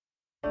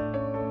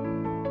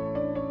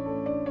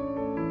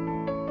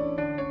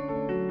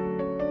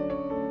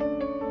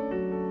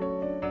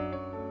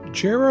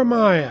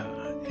Jeremiah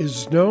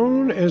is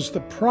known as the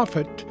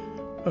prophet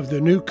of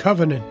the New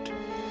Covenant,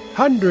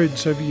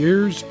 hundreds of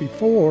years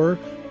before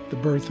the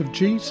birth of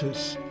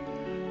Jesus.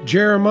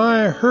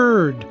 Jeremiah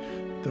heard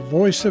the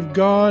voice of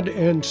God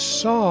and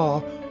saw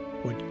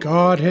what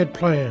God had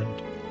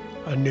planned,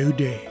 a new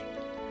day,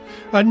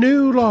 a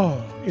new law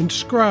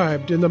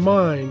inscribed in the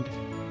mind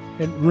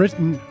and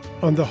written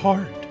on the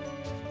heart,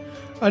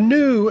 a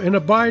new and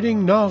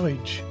abiding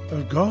knowledge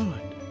of God,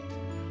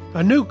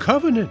 a new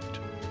covenant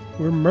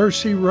where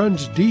mercy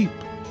runs deep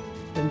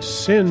and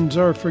sins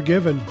are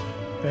forgiven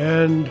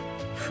and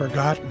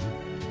forgotten.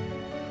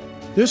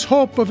 This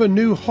hope of a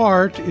new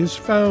heart is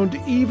found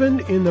even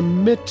in the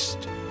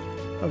midst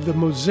of the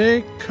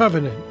Mosaic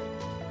covenant.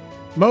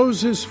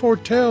 Moses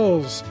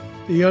foretells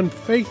the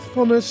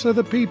unfaithfulness of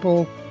the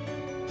people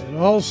and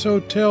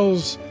also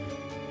tells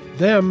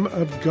them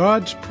of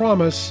God's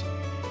promise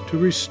to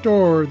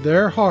restore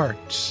their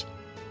hearts.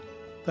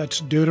 That's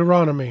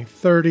Deuteronomy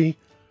 30,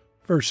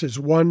 verses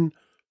 1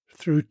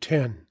 through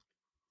 10.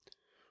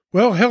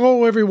 Well,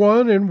 hello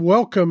everyone, and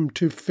welcome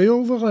to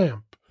Fill the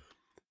Lamp.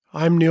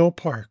 I'm Neil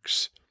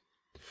Parks.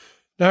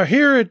 Now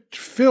here at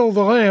Fill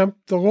the Lamp,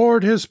 the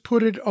Lord has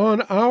put it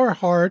on our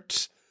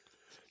hearts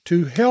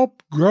to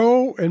help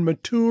grow and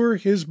mature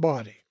His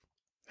body,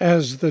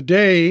 as the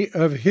day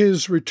of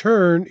His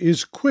return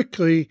is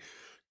quickly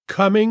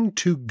coming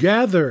to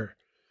gather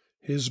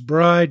His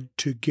bride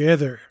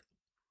together.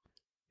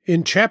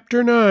 In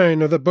chapter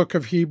 9 of the book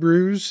of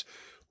Hebrews,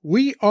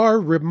 we are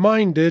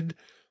reminded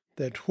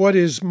that what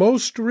is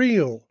most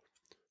real,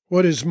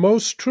 what is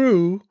most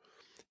true,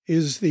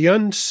 is the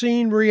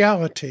unseen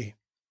reality.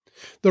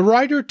 The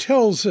writer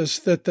tells us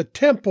that the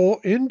temple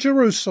in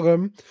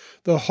Jerusalem,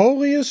 the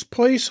holiest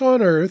place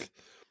on earth,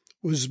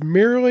 was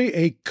merely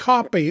a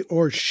copy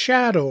or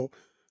shadow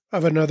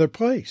of another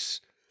place,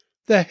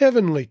 the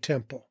heavenly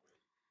temple.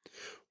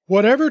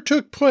 Whatever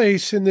took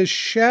place in this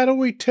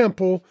shadowy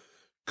temple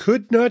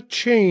could not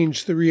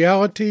change the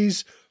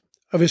realities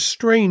of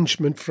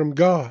estrangement from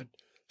God,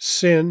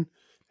 sin,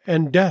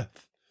 and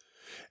death.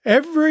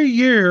 Every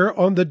year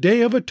on the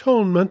Day of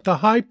Atonement, the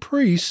high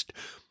priest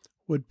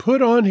would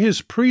put on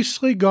his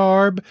priestly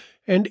garb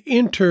and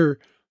enter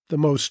the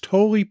most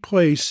holy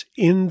place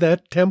in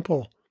that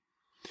temple.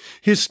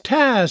 His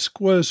task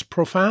was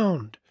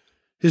profound,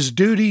 his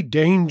duty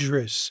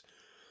dangerous.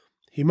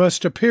 He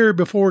must appear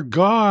before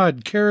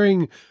God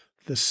carrying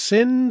the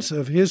sins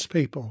of His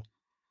people.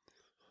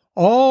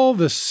 All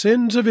the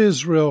sins of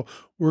Israel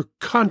were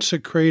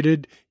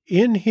consecrated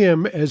in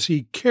Him as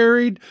He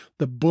carried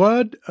the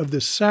blood of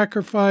the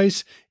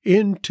sacrifice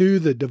into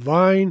the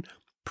divine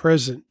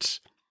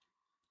presence.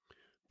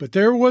 But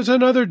there was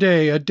another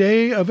day, a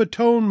day of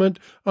atonement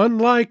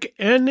unlike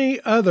any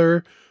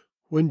other,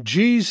 when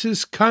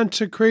Jesus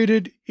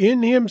consecrated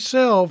in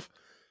Himself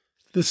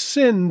the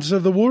sins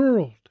of the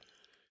world,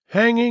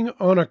 hanging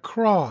on a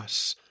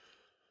cross,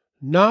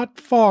 not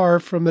far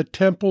from the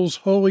temple's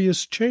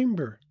holiest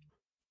chamber.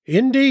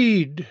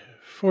 Indeed,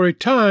 for a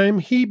time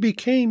He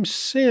became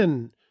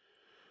sin,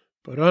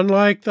 but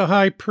unlike the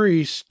high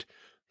priest,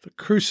 the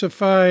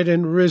crucified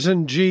and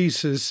risen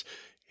Jesus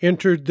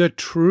entered the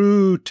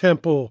true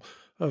temple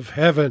of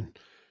heaven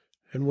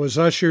and was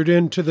ushered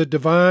into the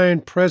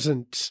divine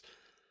presence.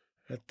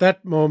 At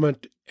that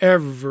moment,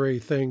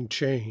 everything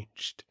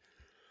changed.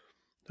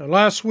 Now,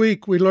 last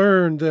week we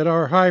learned that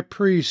our high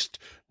priest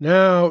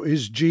now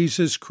is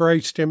Jesus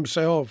Christ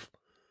Himself.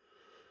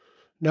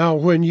 Now,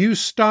 when you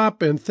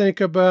stop and think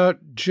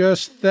about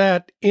just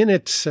that in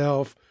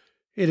itself,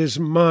 it is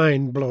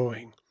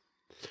mind-blowing.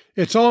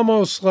 It's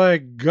almost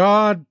like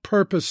God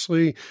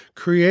purposely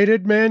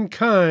created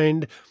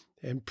mankind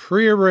and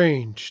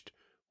prearranged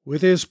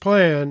with His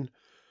plan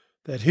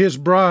that His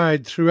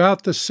bride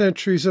throughout the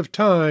centuries of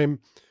time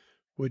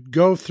would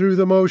go through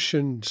the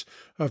motions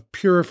of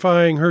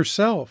purifying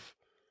herself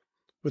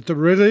with the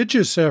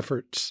religious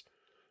efforts,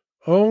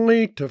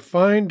 only to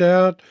find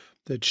out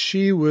that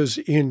she was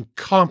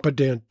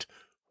incompetent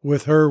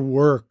with her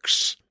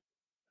works.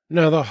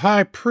 Now the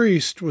high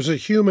priest was a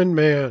human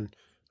man,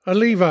 a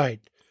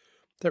Levite,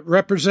 that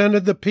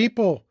represented the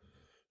people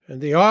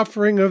and the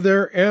offering of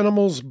their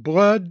animals'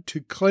 blood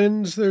to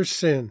cleanse their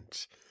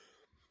sins.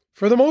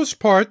 For the most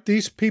part,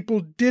 these people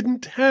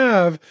didn't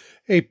have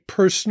a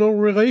personal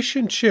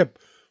relationship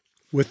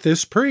with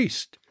this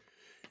priest.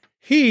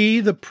 He,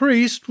 the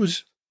priest,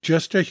 was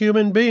just a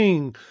human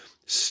being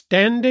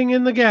standing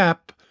in the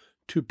gap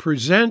to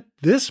present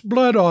this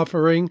blood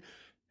offering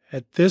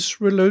at this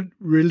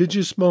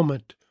religious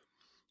moment.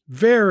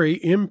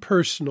 Very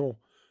impersonal,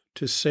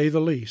 to say the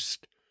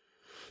least.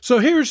 So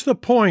here's the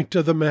point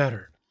of the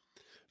matter.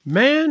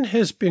 Man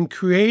has been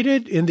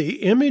created in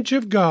the image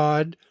of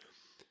God.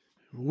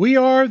 We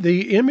are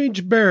the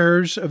image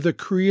bearers of the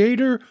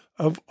Creator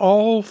of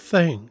all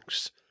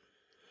things.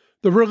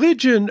 The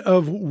religion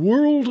of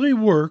worldly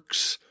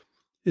works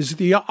is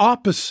the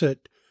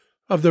opposite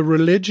of the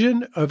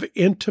religion of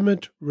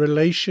intimate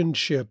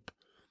relationship.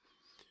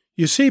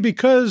 You see,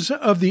 because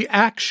of the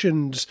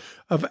actions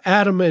of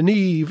Adam and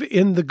Eve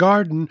in the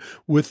garden,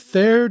 with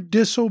their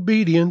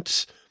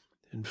disobedience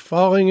and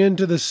falling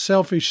into the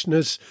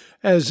selfishness,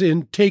 as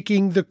in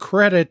taking the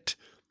credit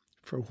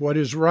for what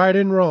is right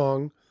and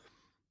wrong,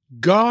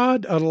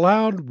 God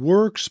allowed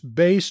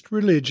works-based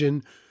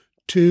religion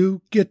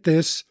to, get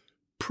this,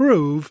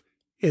 prove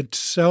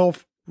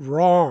itself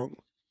wrong.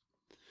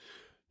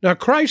 Now,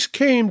 Christ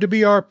came to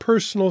be our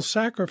personal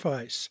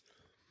sacrifice.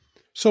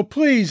 So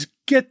please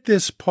get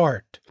this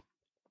part.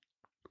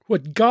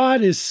 What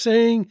God is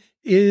saying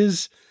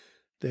is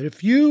that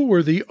if you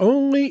were the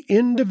only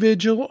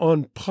individual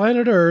on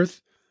planet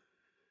Earth,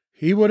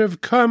 He would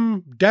have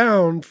come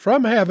down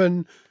from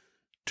heaven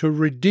to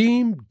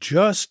redeem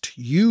just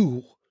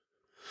you.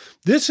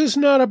 This is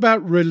not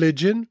about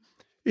religion.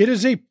 It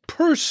is a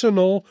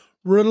personal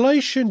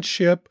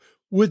relationship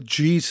with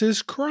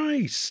Jesus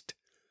Christ.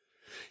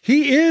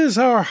 He is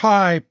our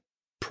high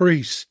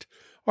priest,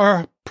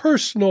 our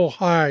personal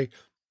high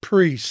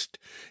priest.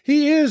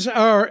 He is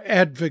our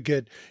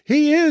advocate.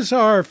 He is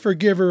our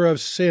forgiver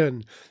of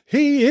sin.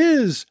 He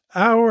is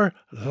our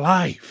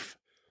life.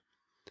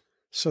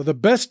 So the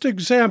best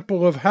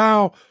example of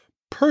how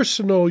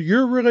personal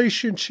your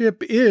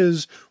relationship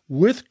is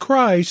with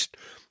Christ,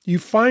 you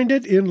find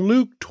it in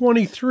Luke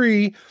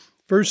 23,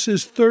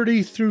 verses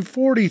 30 through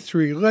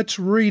 43. Let's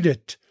read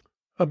it.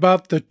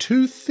 About the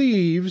two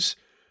thieves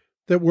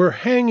that were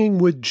hanging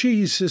with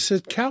Jesus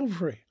at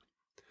Calvary.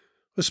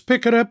 Let's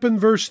pick it up in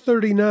verse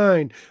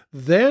 39.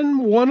 Then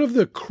one of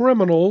the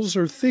criminals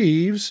or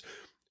thieves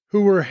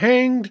who were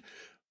hanged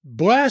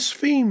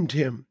blasphemed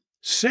him,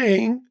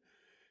 saying,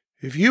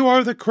 "If you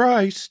are the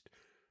Christ,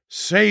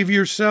 save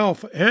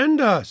yourself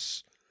and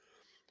us."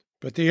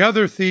 But the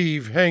other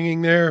thief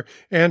hanging there,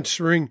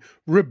 answering,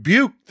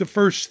 rebuked the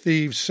first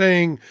thief,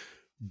 saying,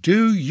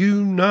 "Do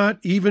you not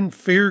even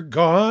fear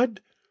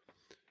God,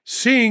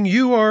 seeing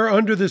you are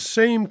under the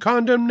same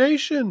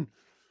condemnation?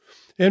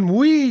 And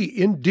we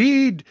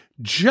indeed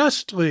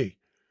justly,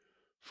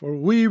 for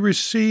we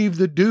receive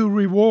the due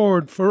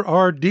reward for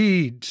our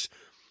deeds.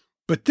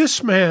 But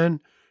this man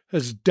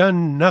has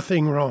done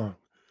nothing wrong."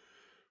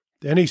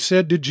 Then he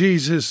said to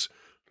Jesus,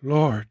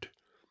 "Lord,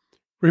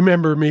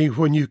 remember me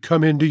when you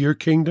come into your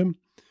kingdom."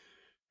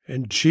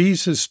 And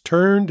Jesus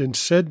turned and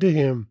said to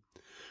him,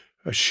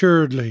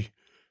 "Assuredly,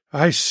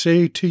 I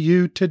say to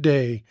you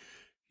today,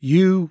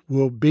 you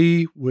will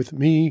be with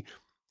me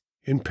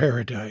in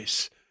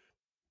paradise."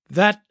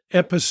 That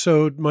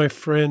episode, my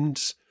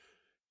friends,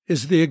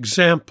 is the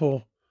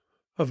example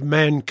of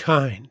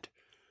mankind.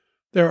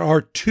 There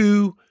are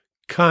two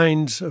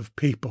kinds of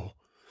people.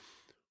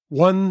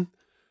 One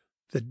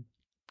that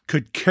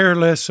could care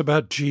less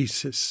about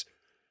Jesus,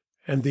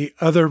 and the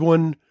other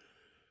one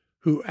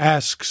who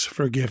asks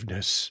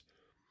forgiveness.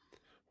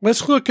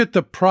 Let's look at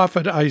the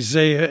prophet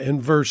Isaiah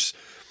in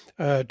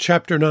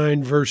chapter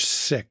 9, verse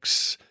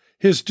 6.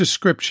 His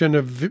description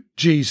of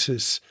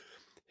Jesus,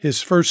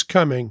 his first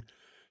coming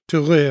to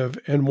live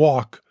and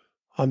walk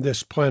on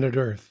this planet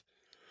Earth.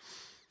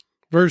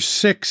 Verse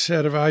 6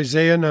 out of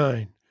Isaiah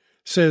 9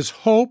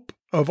 says, "Hope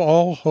of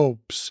all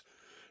hopes,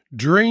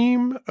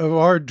 dream of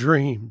our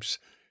dreams,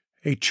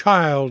 a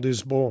child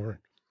is born.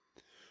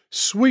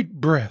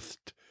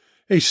 Sweet-breathed,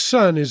 a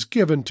son is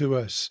given to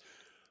us,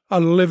 a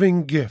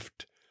living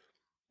gift.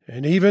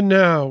 And even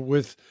now,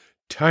 with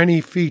tiny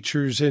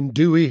features and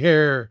dewy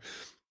hair,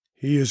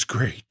 he is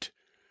great.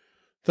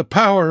 The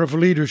power of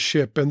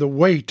leadership and the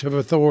weight of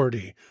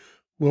authority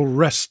will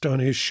rest on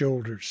his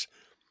shoulders.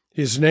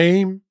 His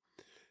name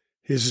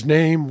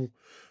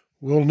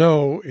we'll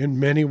know in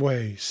many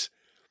ways.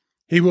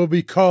 He will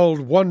be called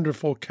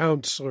Wonderful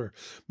Counselor,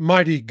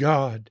 Mighty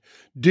God,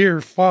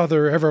 Dear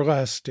Father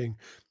Everlasting,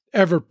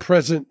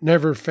 Ever-present,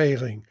 never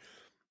failing,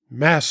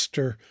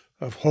 Master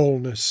of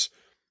Wholeness,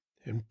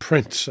 and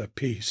Prince of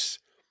Peace."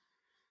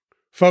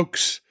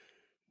 Folks,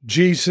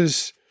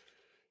 Jesus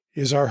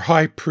is our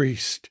high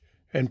priest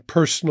and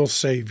personal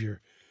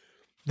Savior.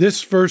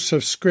 This verse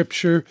of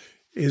Scripture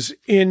is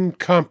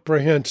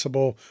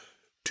incomprehensible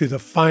to the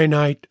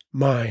finite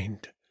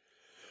mind.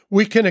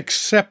 We can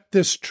accept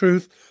this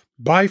truth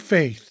by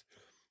faith,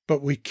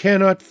 but we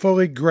cannot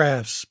fully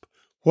grasp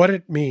what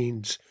it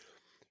means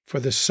for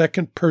the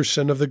second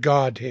person of the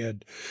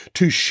Godhead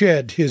to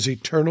shed his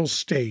eternal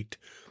state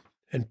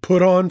and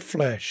put on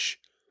flesh.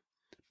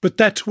 But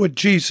that's what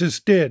Jesus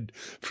did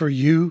for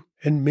you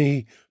and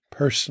me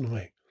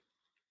personally.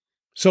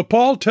 So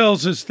Paul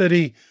tells us that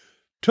he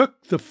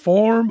took the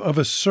form of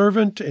a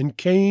servant and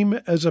came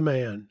as a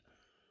man.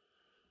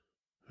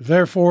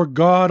 Therefore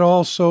God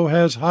also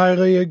has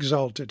highly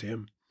exalted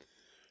him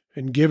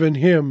and given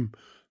him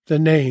the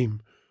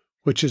name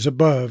which is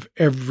above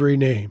every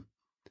name.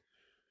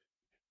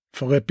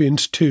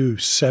 Philippians 2,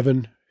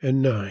 7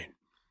 and 9.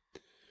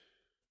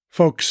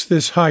 Folks,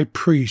 this high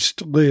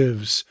priest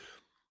lives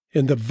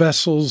in the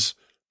vessels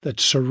that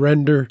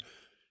surrender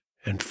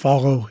and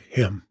follow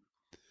him.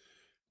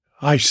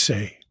 I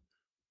say,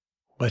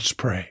 let's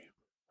pray.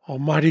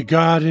 Almighty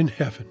God in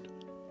heaven,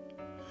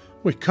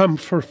 we come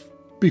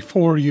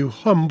before you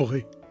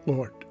humbly,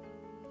 Lord.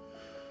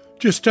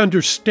 Just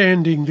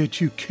understanding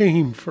that you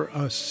came for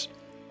us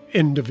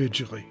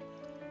individually.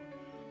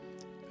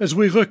 As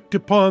we looked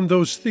upon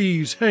those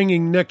thieves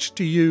hanging next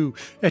to you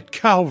at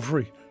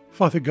Calvary,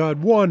 Father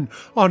God, one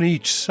on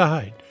each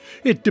side,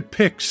 it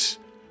depicts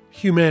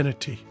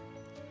humanity.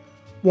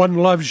 One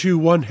loves you,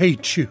 one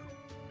hates you.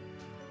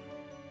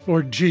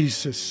 Lord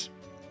Jesus,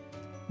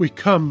 we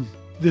come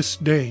this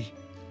day.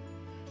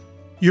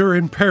 You're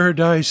in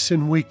paradise,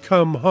 and we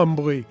come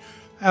humbly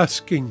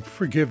asking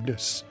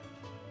forgiveness.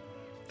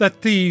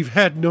 That thief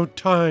had no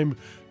time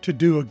to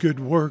do a good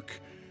work.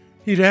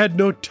 He'd had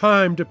no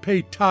time to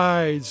pay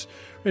tithes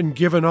and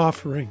give an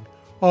offering.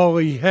 All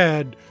he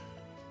had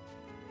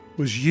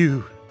was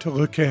you to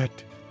look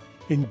at.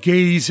 And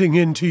gazing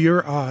into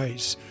your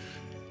eyes,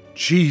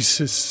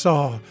 Jesus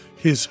saw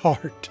his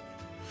heart.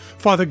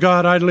 Father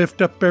God, I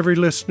lift up every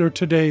listener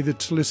today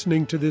that's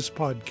listening to this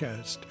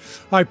podcast.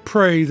 I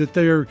pray that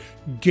their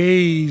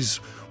gaze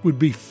would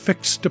be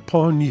fixed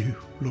upon you,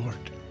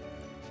 Lord,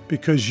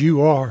 because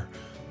you are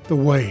the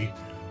way,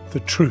 the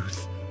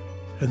truth,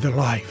 and the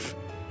life.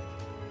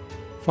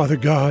 Father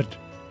God,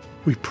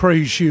 we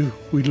praise you,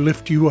 we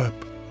lift you up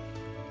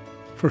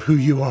for who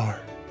you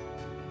are.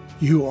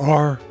 You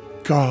are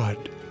God,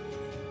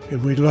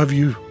 and we love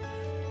you.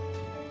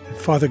 And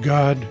Father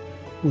God,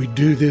 we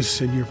do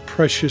this in your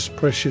precious,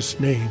 precious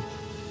name.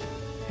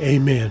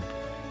 Amen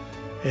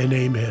and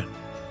amen.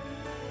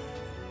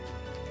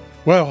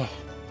 Well,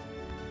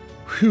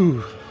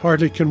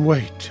 hardly can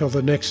wait till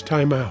the next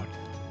time out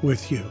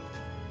with you.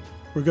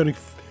 We're going to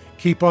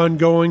keep on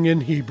going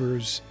in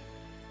Hebrews.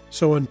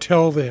 So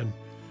until then,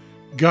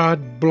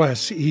 God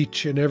bless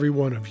each and every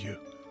one of you.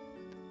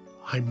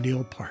 I'm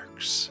Neil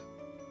Parks.